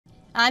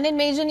And in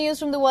major news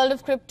from the world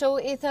of crypto,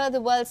 Ether,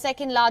 the world's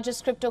second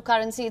largest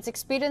cryptocurrency, it's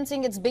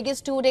experiencing its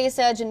biggest two-day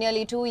surge in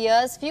nearly 2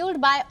 years, fueled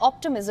by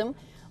optimism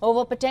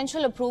over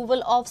potential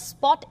approval of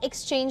spot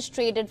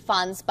exchange-traded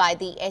funds by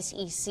the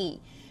SEC.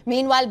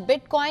 Meanwhile,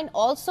 Bitcoin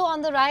also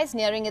on the rise,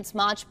 nearing its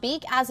March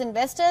peak as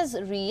investors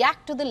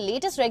react to the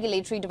latest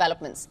regulatory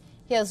developments.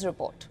 Here's the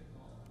report.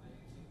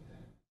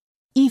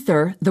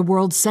 Ether, the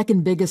world's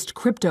second biggest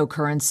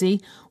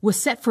cryptocurrency, was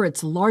set for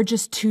its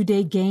largest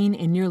two-day gain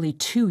in nearly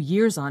 2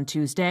 years on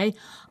Tuesday,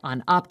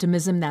 on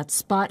optimism that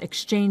spot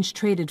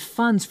exchange-traded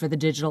funds for the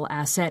digital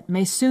asset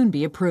may soon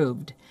be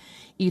approved.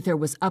 Ether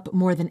was up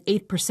more than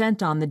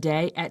 8% on the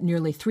day at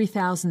nearly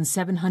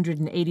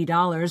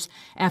 $3,780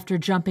 after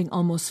jumping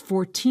almost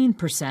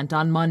 14%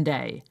 on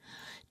Monday.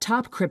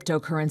 Top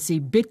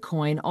cryptocurrency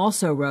Bitcoin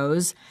also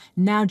rose,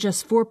 now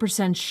just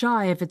 4%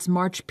 shy of its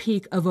March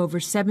peak of over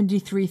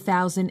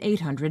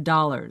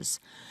 $73,800.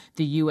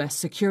 The U.S.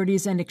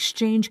 Securities and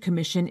Exchange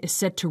Commission is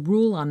set to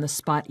rule on the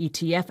spot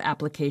ETF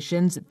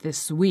applications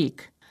this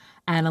week.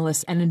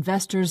 Analysts and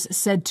investors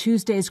said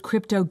Tuesday's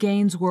crypto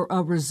gains were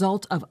a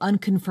result of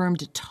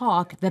unconfirmed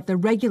talk that the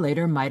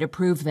regulator might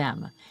approve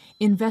them.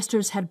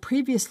 Investors had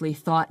previously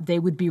thought they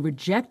would be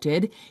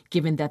rejected,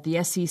 given that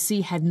the SEC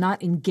had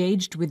not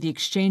engaged with the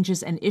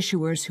exchanges and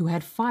issuers who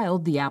had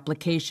filed the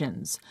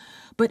applications.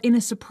 But in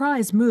a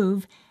surprise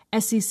move,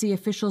 SEC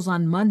officials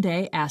on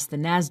Monday asked the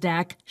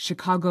NASDAQ,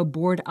 Chicago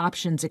Board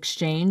Options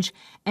Exchange,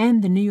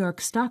 and the New York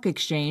Stock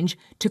Exchange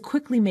to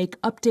quickly make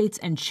updates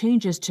and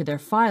changes to their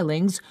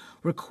filings,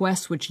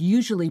 requests which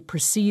usually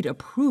precede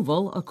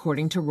approval,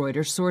 according to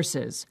Reuters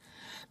sources.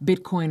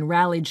 Bitcoin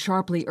rallied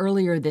sharply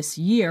earlier this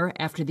year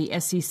after the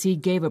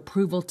SEC gave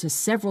approval to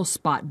several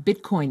spot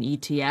Bitcoin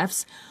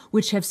ETFs,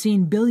 which have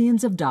seen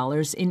billions of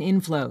dollars in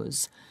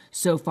inflows.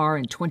 So far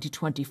in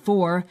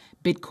 2024,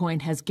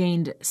 Bitcoin has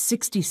gained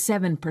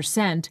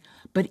 67%,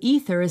 but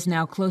Ether is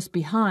now close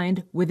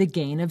behind with a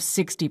gain of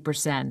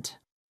 60%.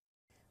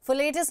 For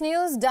latest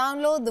news,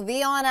 download the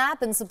WION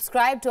app and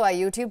subscribe to our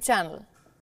YouTube channel.